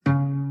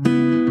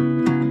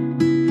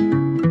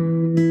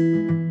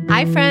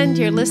Hi, friend.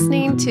 You're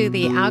listening to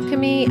The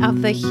Alchemy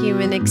of the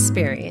Human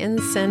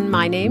Experience, and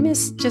my name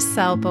is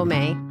Giselle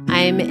Beaumais.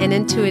 I'm an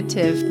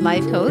intuitive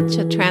life coach,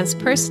 a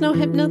transpersonal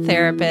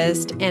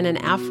hypnotherapist, and an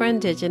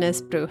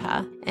Afro-Indigenous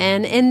bruja.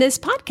 And in this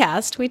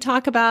podcast, we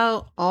talk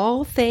about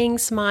all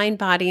things mind,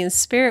 body, and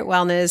spirit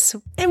wellness,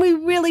 and we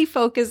really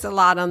focus a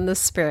lot on the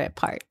spirit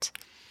part.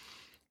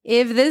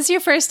 If this is your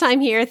first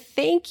time here,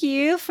 thank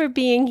you for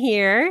being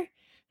here.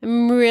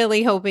 I'm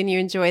really hoping you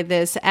enjoyed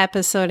this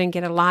episode and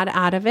get a lot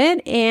out of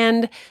it.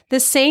 And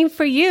the same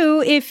for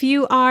you if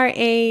you are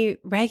a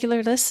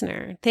regular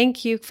listener.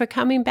 Thank you for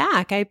coming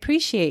back. I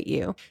appreciate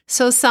you.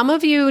 So some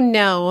of you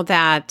know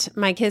that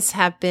my kids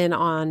have been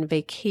on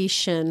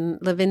vacation,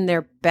 living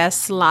their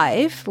best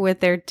life with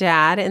their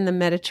dad in the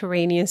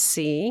Mediterranean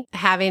Sea,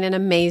 having an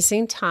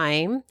amazing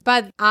time.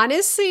 But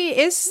honestly,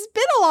 it's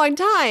been a long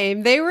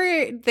time.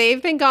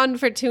 They've been gone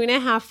for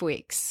 2.5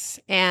 weeks.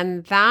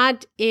 And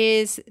that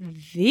is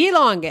the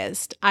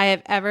longest I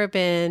have ever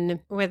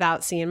been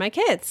without seeing my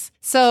kids.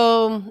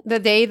 So the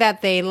day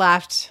that they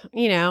left,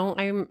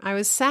 I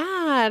was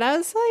sad. I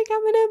was like,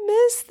 I'm going to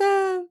miss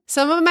them.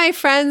 Some of my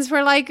friends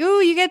were like, ooh,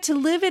 you get to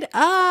live it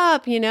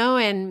up,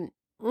 and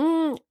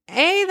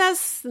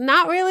that's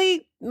not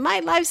really my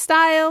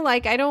lifestyle.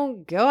 Like, I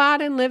don't go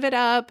out and live it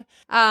up.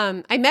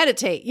 I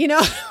meditate,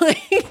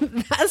 like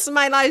that's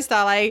my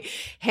lifestyle. I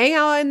hang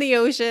out in the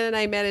ocean and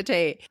I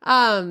meditate.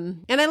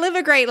 And I live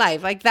a great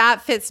life. Like,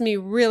 that fits me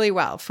really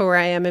well for where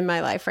I am in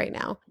my life right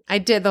now. I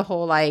did the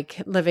whole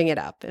living it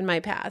up in my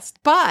past.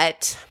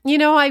 But,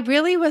 I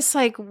really was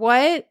like,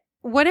 what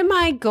am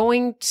I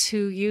going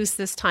to use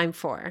this time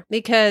for?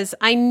 Because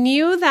I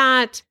knew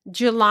that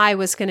July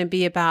was going to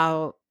be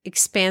about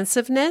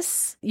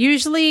expansiveness.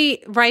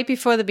 Usually right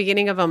before the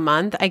beginning of a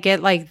month, I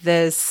get like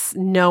this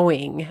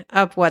knowing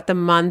of what the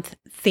month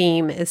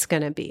theme is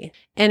going to be.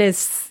 And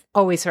it's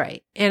always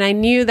right. And I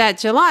knew that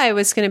July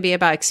was going to be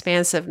about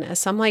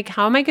expansiveness. I'm like,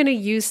 how am I going to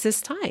use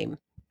this time?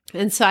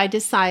 And so I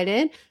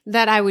decided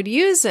that I would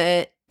use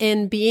it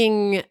in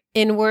being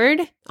inward,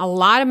 a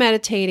lot of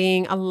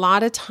meditating, a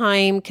lot of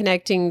time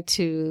connecting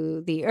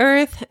to the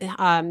earth.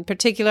 In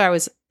particular, I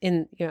was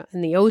in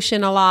the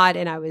ocean a lot,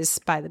 and I was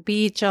by the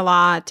beach a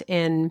lot.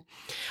 And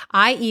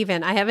I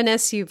have an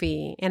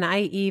SUV, and I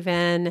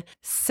even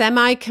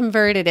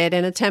semi-converted it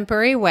in a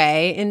temporary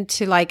way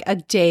into like a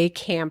day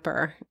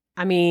camper.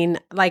 I mean,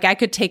 like I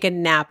could take a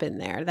nap in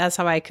there. That's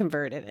how I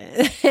converted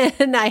it.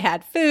 And I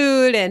had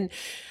food and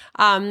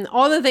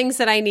all the things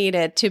that I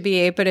needed to be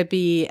able to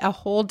be a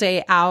whole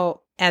day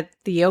out at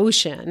the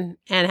ocean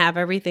and have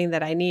everything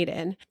that I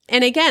needed.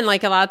 And again,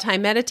 like a lot of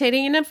time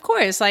meditating, and of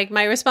course, like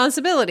my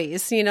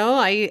responsibilities,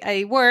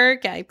 I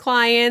work, I have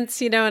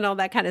clients, and all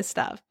that kind of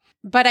stuff.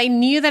 But I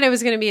knew that it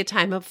was going to be a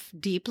time of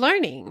deep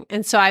learning.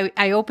 And so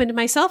I opened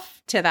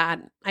myself to that.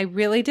 I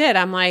really did.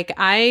 I'm like,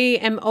 I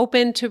am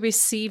open to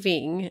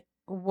receiving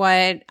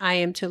what I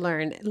am to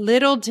learn.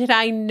 Little did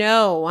I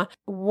know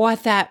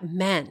what that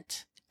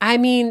meant. I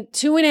mean,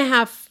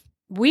 2.5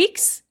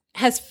 weeks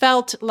has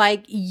felt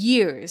like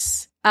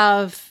years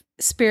of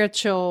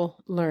spiritual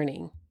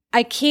learning.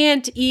 I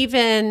can't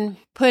even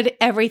put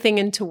everything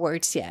into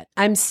words yet.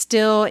 I'm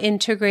still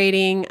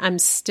integrating, I'm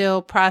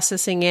still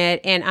processing it,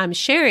 and I'm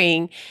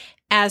sharing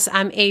as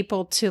I'm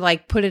able to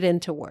put it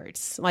into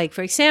words. Like,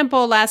 for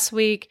example, last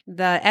week,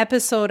 the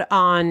episode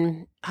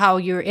on how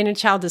your inner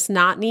child does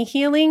not need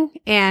healing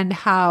and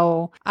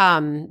how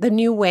the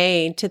new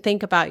way to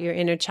think about your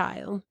inner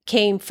child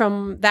came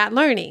from that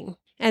learning.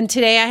 And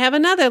today I have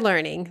another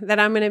learning that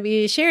I'm going to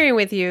be sharing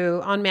with you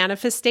on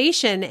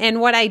manifestation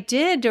and what I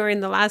did during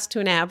the last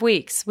 2.5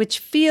 weeks, which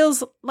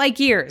feels like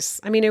years.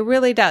 I mean, it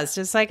really does.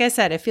 Just like I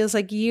said, it feels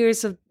like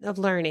years of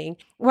learning.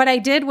 What I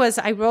did was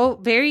I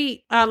wrote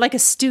very, like a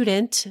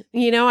student,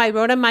 I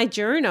wrote in my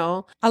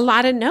journal a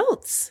lot of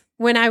notes.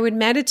 When I would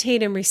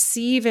meditate and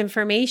receive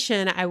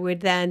information, I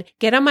would then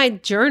get on my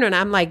journal and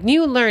I'm like,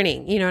 new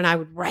learning, and I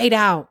would write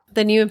out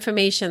the new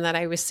information that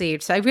I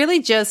received. So I really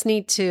just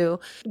need to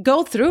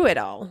go through it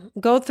all.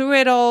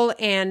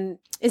 And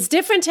it's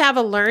different to have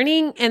a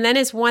learning. And then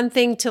it's one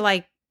thing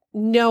to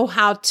know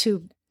how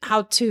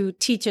to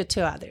teach it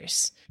to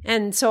others.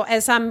 And so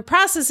as I'm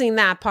processing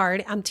that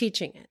part, I'm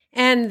teaching it.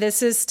 And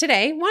this is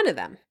today, one of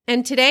them.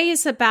 And today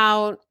is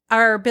about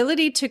our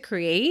ability to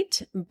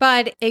create,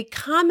 but a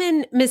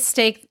common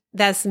mistake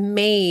that's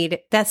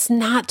made that's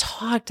not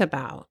talked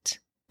about.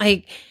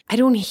 I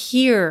don't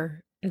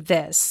hear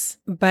this,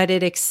 but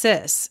it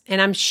exists.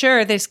 And I'm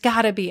sure there's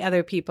got to be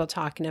other people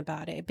talking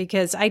about it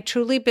because I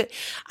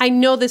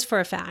know this for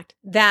a fact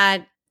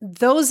that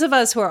those of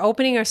us who are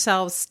opening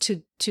ourselves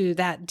to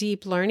that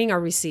deep learning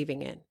are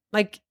receiving it.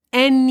 Like,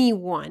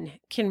 anyone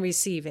can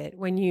receive it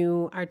when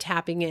you are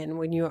tapping in,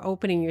 when you're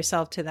opening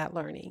yourself to that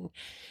learning.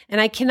 And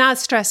I cannot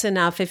stress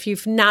enough, if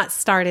you've not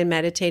started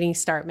meditating,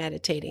 start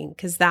meditating,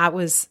 because that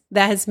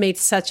has made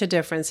such a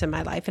difference in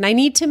my life. And I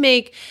need to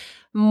make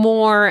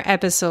more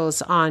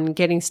episodes on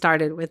getting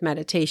started with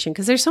meditation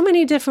because there's so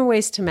many different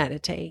ways to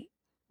meditate.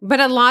 But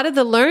a lot of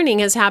the learning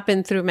has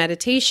happened through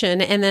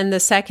meditation. And then the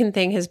second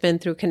thing has been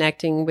through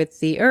connecting with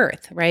the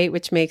earth, right?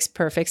 Which makes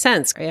perfect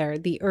sense.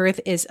 The earth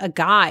is a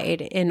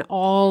guide in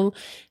all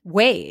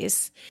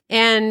ways.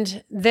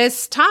 And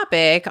this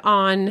topic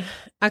on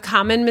a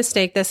common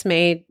mistake that's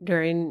made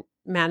during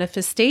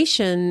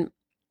manifestation,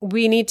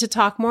 we need to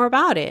talk more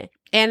about it.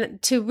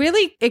 And to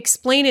really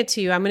explain it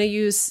to you, I'm going to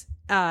use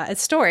a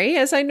story,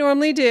 as I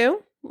normally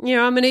do. I'm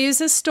going to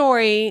use a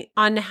story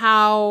on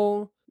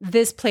how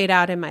this played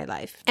out in my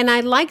life. And I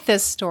like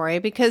this story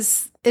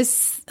because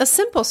it's a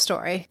simple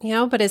story,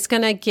 but it's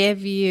going to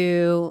give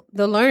you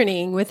the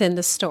learning within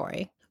the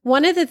story.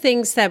 One of the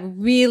things that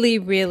really,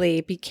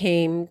 really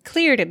became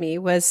clear to me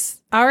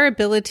was our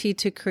ability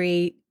to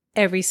create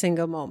every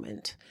single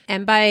moment.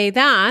 And by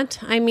that,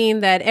 I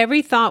mean that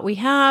every thought we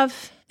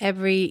have,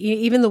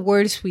 even the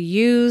words we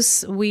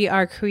use, we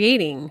are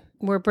creating.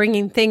 We're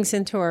bringing things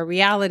into our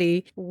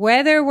reality,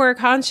 whether we're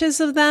conscious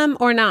of them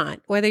or not,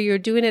 whether you're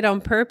doing it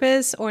on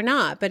purpose or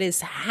not, but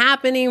it's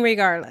happening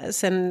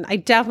regardless. And I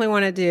definitely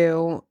want to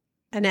do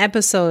an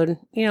episode,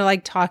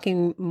 like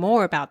talking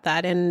more about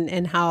that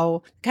and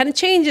how kind of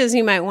changes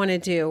you might want to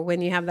do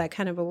when you have that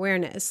kind of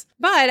awareness.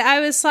 But I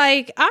was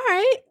like, all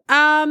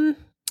right,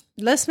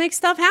 let's make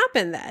stuff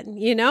happen then,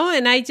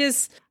 and I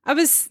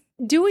was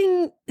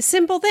doing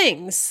simple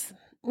things,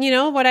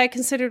 what I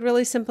considered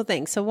really simple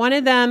things. So one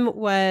of them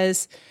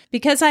was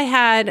because I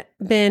had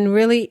been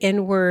really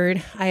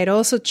inward, I had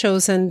also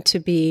chosen to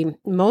be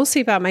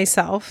mostly about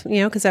myself,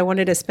 because I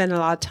wanted to spend a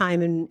lot of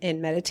time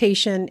in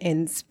meditation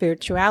and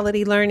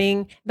spirituality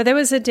learning. But there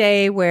was a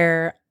day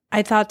where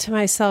I thought to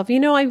myself,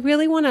 I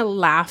really want to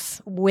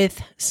laugh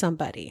with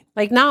somebody,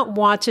 like not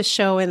watch a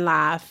show and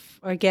laugh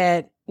or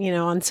get,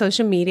 on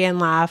social media and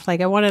laugh. Like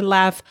I want to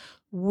laugh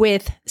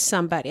with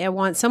somebody. I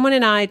want someone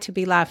and I to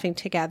be laughing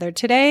together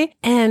today.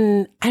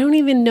 And I don't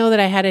even know that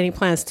I had any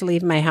plans to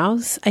leave my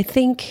house. I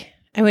think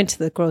I went to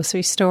the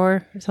grocery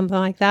store or something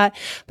like that.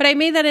 But I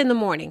made that in the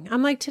morning.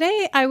 I'm like,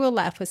 today I will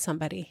laugh with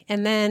somebody,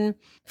 and then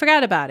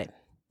forgot about it,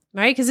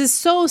 right? Because it's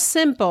so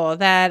simple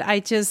that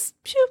I just,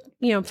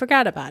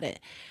 forgot about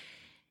it.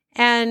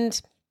 And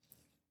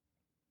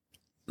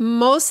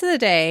most of the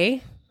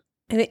day,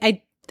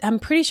 I'm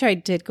pretty sure I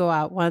did go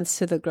out once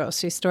to the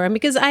grocery store, and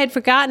because I had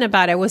forgotten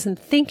about it, I wasn't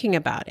thinking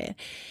about it.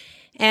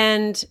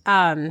 And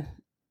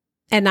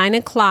at 9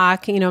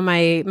 o'clock,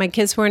 my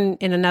kids were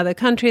in another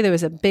country. There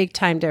was a big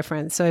time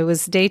difference. So it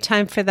was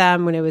daytime for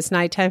them when it was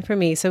nighttime for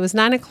me. So it was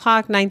 9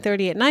 o'clock,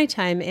 9:30 at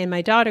nighttime, and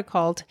my daughter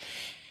called.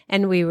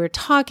 And we were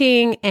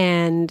talking,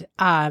 and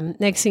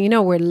next thing you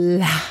know, we're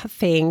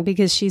laughing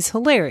because she's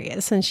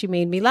hilarious, and she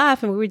made me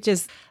laugh, and we were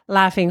just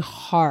laughing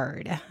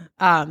hard.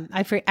 I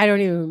don't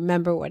even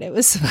remember what it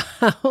was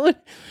about.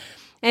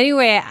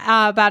 Anyway,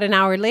 about an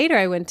hour later,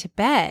 I went to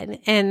bed,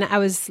 and I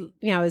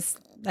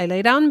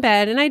lay down in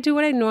bed, and I do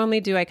what I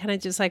normally do. I kind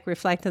of just like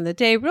reflect on the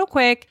day real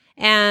quick,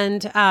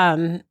 and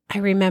I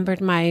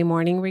remembered my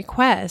morning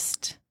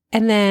request,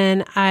 and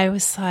then I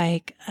was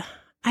like,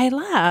 I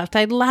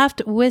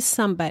laughed with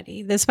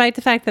somebody. Despite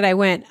the fact that I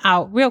went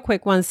out real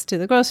quick once to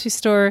the grocery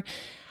store,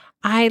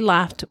 I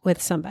laughed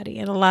with somebody,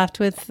 and I laughed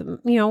with,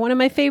 one of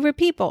my favorite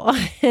people.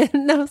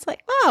 And I was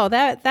like, wow,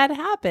 that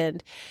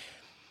happened.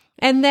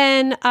 And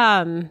then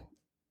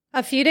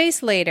a few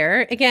days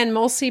later, again,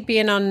 mostly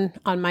being on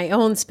my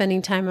own,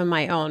 spending time on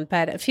my own,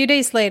 but a few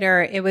days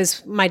later, it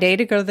was my day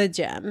to go to the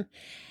gym.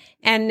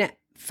 And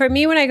for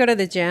me, when I go to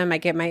the gym, I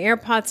get my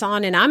AirPods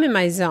on and I'm in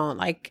my zone.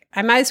 Like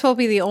I might as well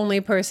be the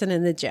only person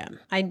in the gym.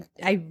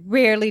 I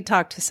rarely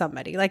talk to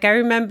somebody. Like I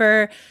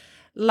remember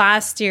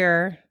last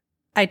year,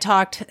 I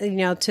talked,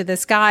 to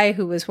this guy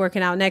who was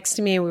working out next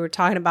to me, and we were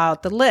talking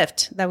about the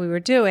lift that we were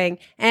doing.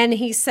 And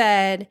he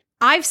said,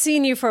 I've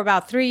seen you for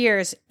about 3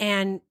 years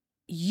and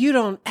you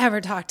don't ever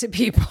talk to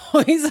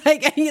people. He's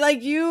like, he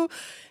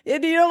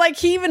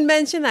even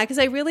mentioned that because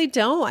I really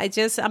don't.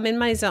 I'm in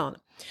my zone.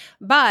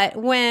 But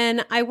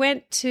when I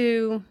went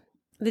to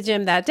the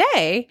gym that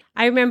day,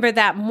 I remember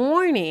that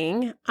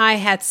morning I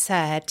had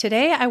said,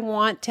 today I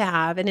want to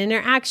have an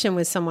interaction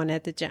with someone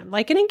at the gym,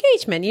 like an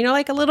engagement,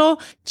 like a little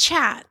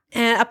chat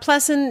and a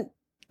pleasant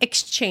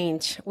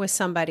exchange with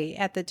somebody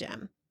at the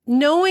gym,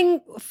 knowing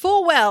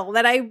full well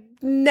that I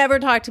never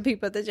talk to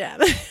people at the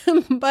gym.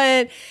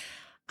 But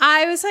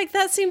I was like,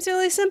 that seems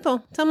really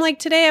simple. So I'm like,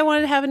 today I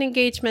wanted to have an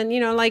engagement,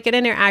 like an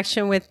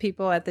interaction with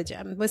people at the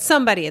gym, with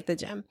somebody at the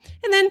gym,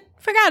 and then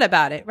forgot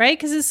about it, right?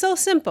 Because it's so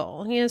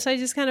simple, so I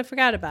just kind of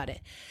forgot about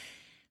it.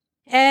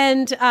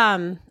 And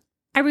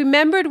I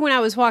remembered when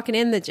I was walking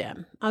in the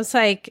gym, I was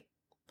like,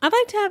 I'd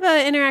like to have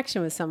an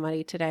interaction with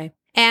somebody today.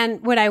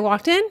 And when I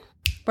walked in,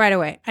 right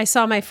away, I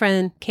saw my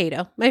friend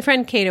Cato. My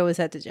friend Cato was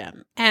at the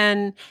gym,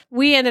 and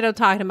we ended up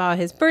talking about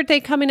his birthday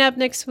coming up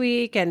next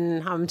week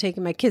and how I'm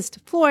taking my kids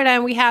to Florida,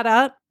 and we had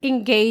a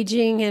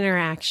engaging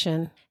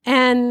interaction.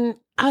 And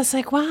I was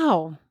like,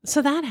 wow,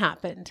 so that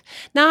happened.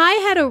 Now, I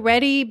had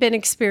already been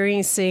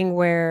experiencing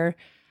where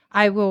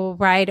I will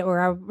write, or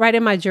I'll write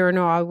in my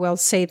journal, I will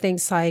say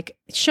things like,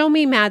 show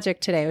me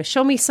magic today, or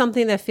show me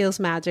something that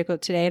feels magical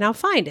today, and I'll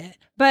find it.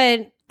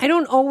 But I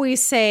don't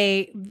always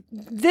say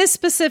this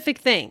specific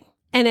thing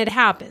and it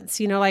happens,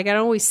 like I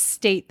don't always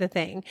state the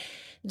thing.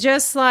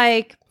 Just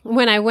like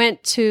when I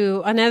went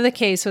to, another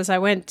case was I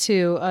went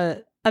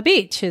to a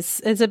beach.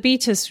 It's a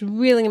beach that's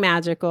really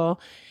magical.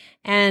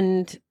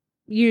 And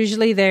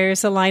usually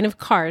there's a line of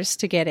cars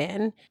to get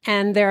in.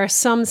 And there are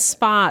some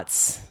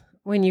spots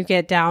when you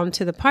get down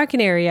to the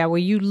parking area where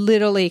you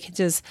literally can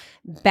just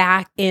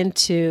back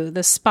into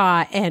the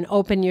spot and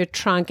open your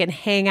trunk and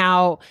hang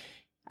out.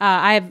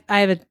 I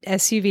have an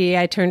SUV.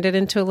 I turned it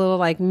into a little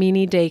like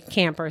mini day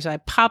camper. So I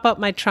pop up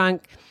my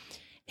trunk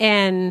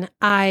and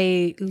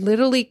I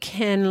literally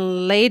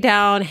can lay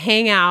down,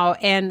 hang out,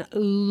 and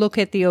look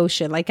at the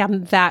ocean. Like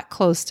I'm that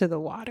close to the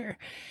water.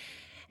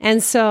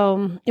 And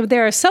so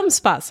there are some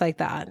spots like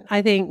that,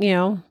 I think,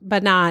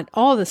 but not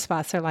all the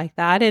spots are like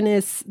that. And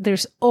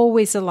there's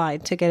always a line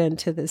to get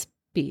into this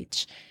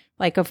beach,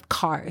 like of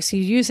cars.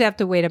 You usually have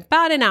to wait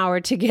about an hour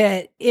to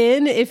get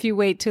in if you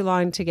wait too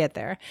long to get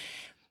there.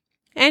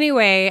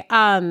 Anyway,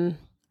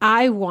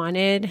 I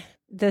wanted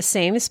the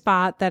same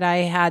spot that I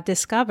had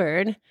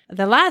discovered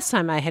the last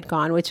time I had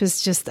gone, which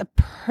was just a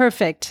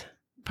perfect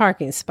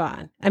parking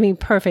spot. I mean,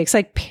 perfect. It's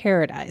like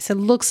paradise. It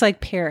looks like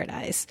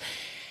paradise.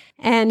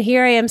 And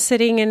here I am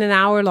sitting in an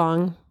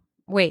hour-long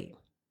wait,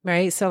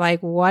 right? So like,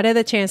 what are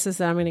the chances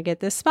that I'm going to get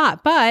this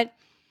spot? But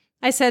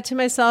I said to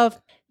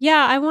myself,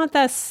 yeah, I want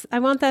that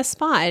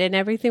spot and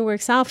everything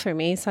works out for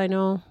me. So I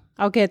know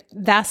I'll get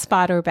that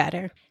spot or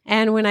better.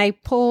 And when I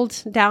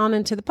pulled down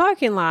into the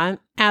parking lot,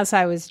 as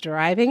I was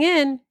driving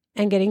in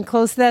and getting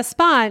close to that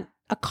spot,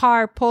 a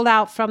car pulled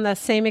out from the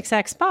same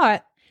exact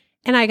spot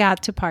and I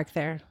got to park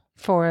there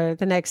for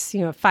the next,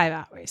 5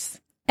 hours.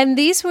 And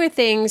these were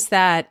things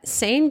that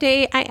same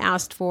day I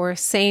asked for,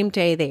 same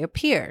day they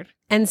appeared.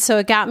 And so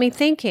it got me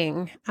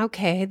thinking,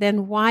 okay,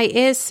 then why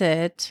is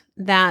it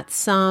that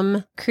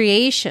some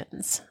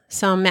creations,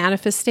 some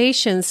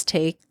manifestations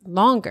take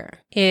longer?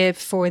 If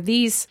for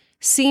these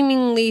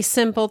seemingly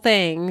simple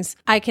things,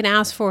 I can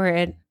ask for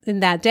it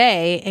in that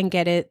day and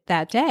get it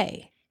that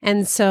day.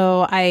 And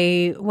so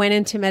I went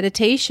into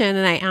meditation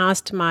and I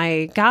asked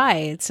my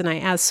guides and I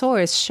asked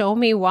Source, show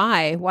me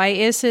why. Why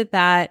is it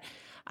that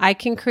I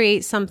can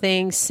create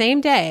something same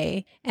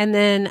day and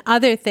then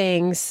other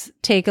things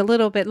take a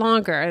little bit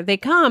longer? They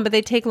come, but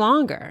they take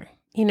longer,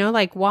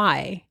 like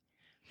why?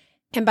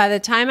 And by the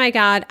time I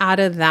got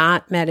out of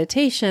that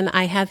meditation,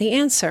 I had the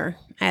answer.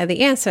 I had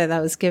the answer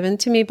that was given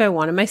to me by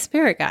one of my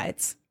spirit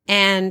guides.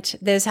 And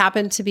this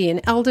happened to be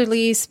an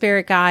elderly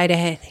spirit guide.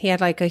 He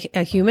had like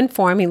a human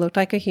form. He looked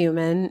like a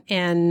human.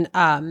 And,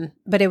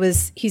 but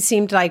he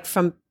seemed like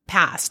from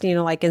past,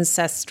 like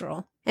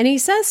ancestral. And he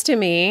says to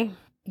me,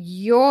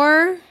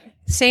 your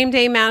same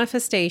day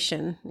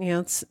manifestation,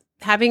 it's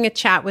having a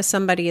chat with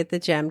somebody at the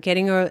gym,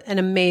 getting an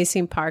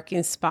amazing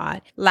parking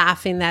spot,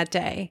 laughing that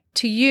day.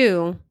 To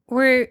you,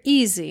 we're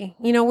easy.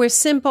 We're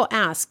simple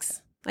asks.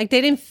 Like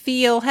they didn't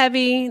feel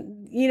heavy.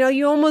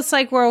 You almost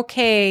like were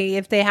okay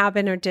if they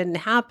happened or didn't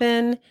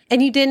happen.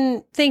 And you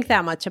didn't think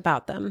that much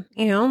about them.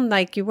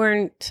 Like you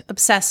weren't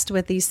obsessed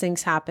with these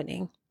things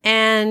happening.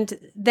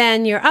 And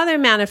then your other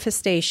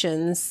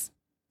manifestations,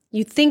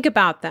 you think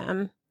about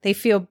them. They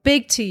feel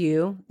big to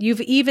you.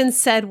 You've even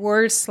said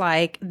words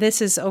like,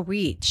 this is a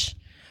reach,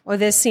 or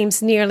this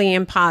seems nearly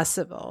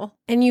impossible.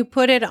 And you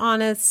put it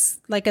on a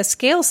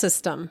scale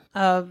system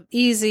of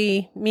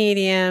easy,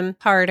 medium,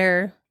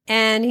 harder.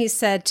 And he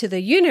said to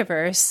the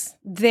universe,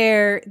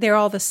 they're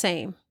all the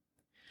same.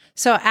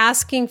 So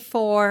asking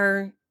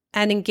for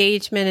an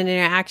engagement and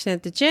interaction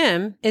at the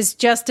gym is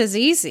just as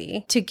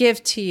easy to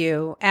give to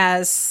you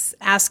as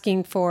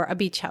asking for a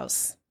beach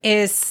house.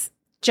 Is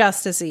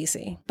just as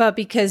easy, but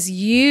because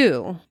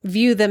you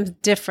view them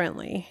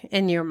differently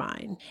in your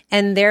mind,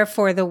 and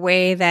therefore the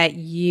way that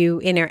you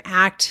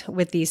interact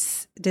with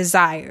these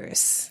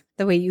desires,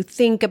 the way you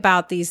think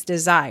about these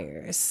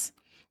desires,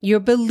 your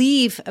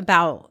belief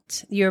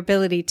about your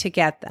ability to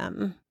get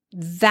them,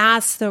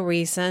 that's the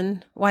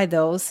reason why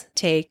those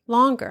take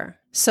longer.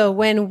 So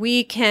when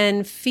we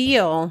can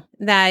feel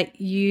that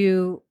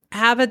you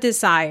have a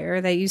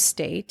desire that you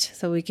state,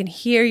 so we can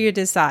hear your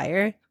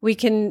desire. We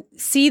can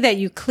see that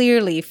you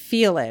clearly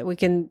feel it. We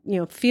can,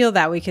 feel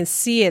that. We can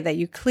see it, that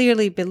you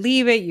clearly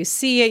believe it. You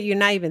see it. You're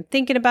not even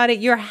thinking about it.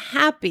 You're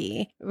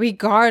happy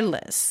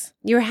regardless.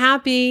 You're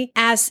happy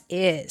as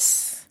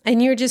is.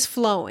 And you're just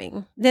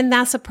flowing. Then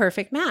that's a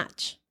perfect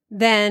match.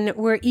 Then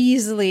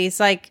it's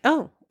like,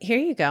 oh, here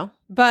you go.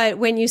 But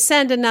when you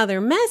send another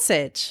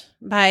message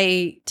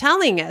by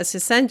telling us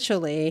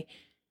essentially,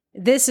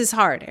 this is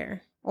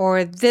harder,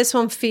 or this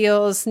one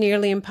feels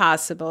nearly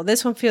impossible,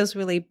 this one feels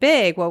really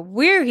big, what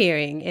we're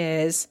hearing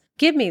is,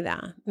 give me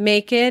that.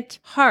 Make it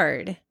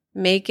hard.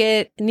 Make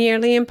it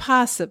nearly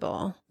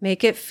impossible.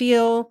 Make it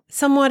feel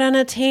somewhat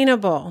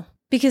unattainable,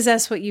 because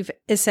that's what you've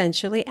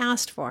essentially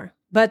asked for.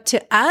 But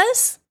to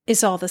us,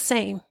 it's all the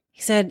same.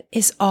 He said,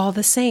 it's all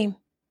the same.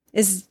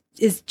 It's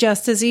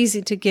just as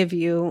easy to give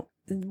you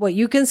what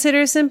you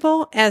consider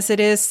simple as it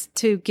is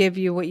to give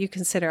you what you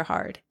consider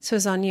hard. So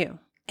it's on you.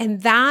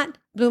 And that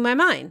blew my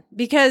mind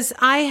because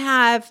I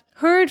have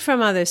heard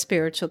from other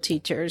spiritual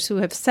teachers who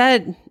have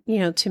said,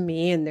 to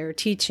me in their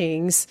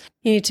teachings,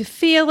 you need to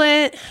feel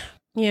it.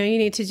 You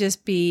need to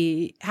just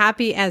be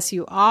happy as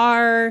you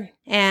are,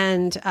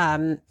 and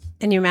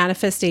your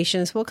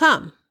manifestations will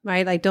come,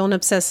 right? Like, don't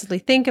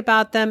obsessively think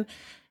about them.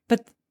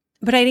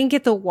 But I didn't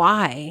get the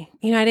why.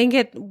 I didn't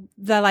get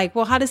the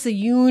well, how does the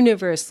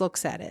universe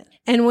looks at it?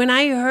 And when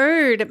I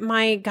heard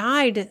my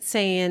guide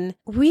saying,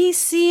 we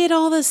see it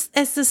all as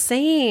the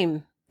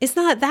same.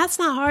 That's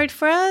not hard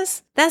for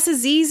us. That's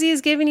as easy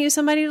as giving you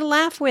somebody to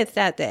laugh with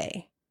that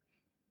day.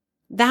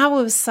 That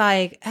was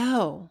like,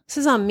 oh, this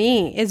is on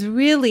me. It's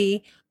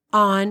really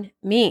on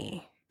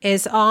me.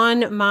 It's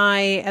on my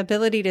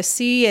ability to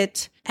see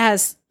it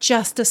as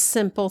just a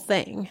simple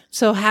thing.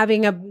 So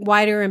having a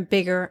wider and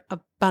bigger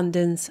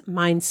abundance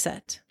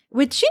mindset,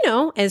 which,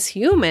 as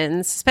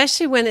humans,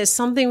 especially when it's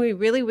something we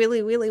really,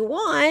 really, really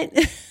want,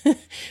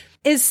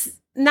 is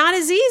not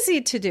as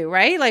easy to do,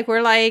 right? Like,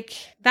 we're like,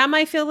 that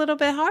might feel a little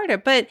bit harder.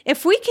 But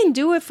if we can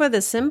do it for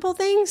the simple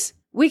things,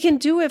 we can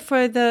do it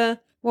for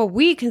what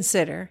we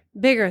consider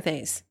bigger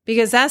things,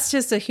 because that's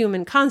just a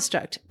human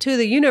construct. To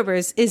the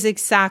universe is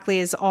exactly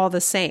as all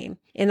the same.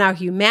 In our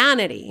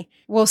humanity,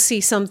 we'll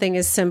see something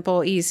as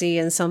simple, easy,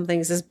 and some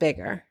things as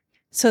bigger.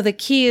 So the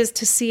key is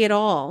to see it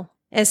all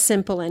as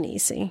simple and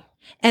easy.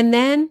 And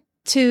then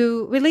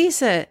to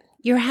release it.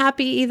 You're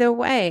happy either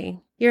way.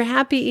 You're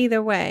happy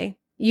either way.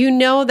 You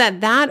know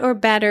that or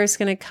better is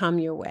going to come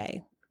your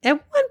way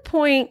at one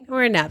point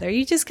or another.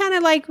 You just kind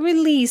of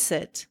release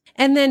it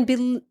and then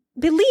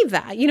believe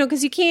that,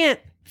 because you can't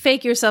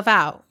fake yourself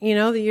out,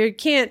 you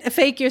can't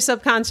fake your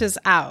subconscious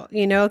out,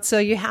 so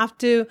you have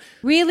to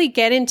really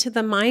get into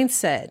the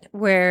mindset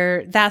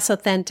where that's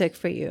authentic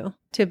for you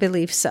to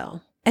believe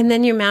so. And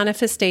then your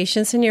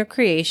manifestations and your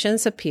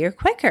creations appear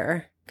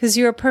quicker because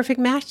you're a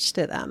perfect match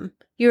to them.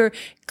 You're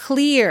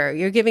clear.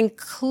 You're giving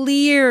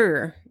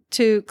clear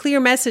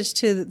message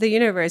to the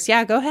universe.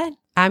 Yeah, go ahead.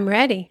 I'm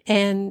ready.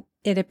 And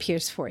it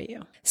appears for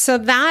you. So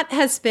that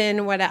has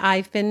been what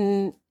I've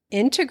been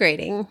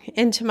integrating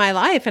into my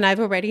life. And I've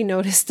already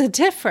noticed the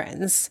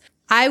difference.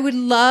 I would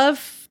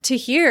love to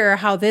hear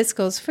how this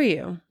goes for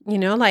you.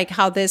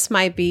 How this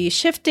might be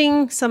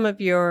shifting some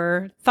of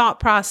your thought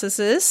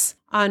processes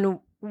on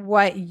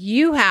what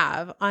you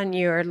have on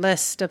your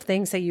list of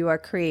things that you are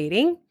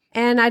creating.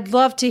 And I'd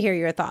love to hear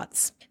your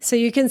thoughts. So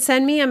you can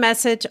send me a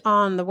message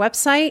on the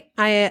website.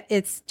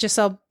 It's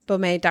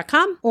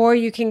GiselleBaume.com, or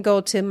you can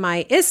go to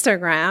my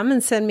Instagram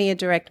and send me a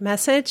direct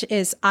message.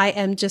 I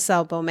am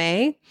Giselle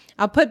Baume.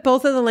 I'll put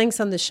both of the links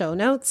on the show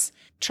notes.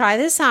 Try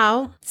this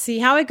out. See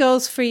how it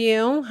goes for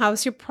you.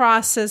 How's your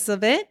process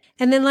of it?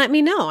 And then let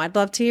me know. I'd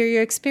love to hear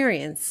your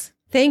experience.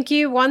 Thank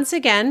you once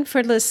again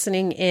for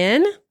listening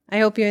in. I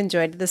hope you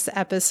enjoyed this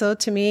episode.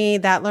 To me,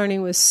 that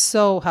learning was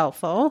so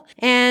helpful.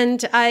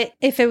 And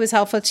if it was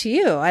helpful to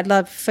you, I'd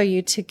love for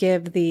you to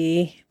give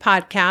the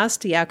podcast,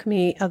 The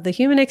Alchemy of the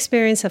Human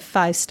Experience, a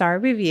 5-star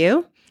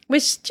review,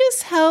 which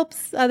just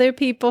helps other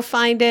people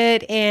find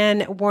it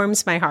and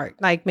warms my heart,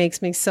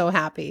 makes me so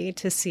happy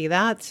to see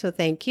that. So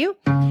thank you.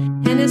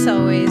 And as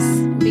always,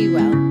 be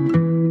well.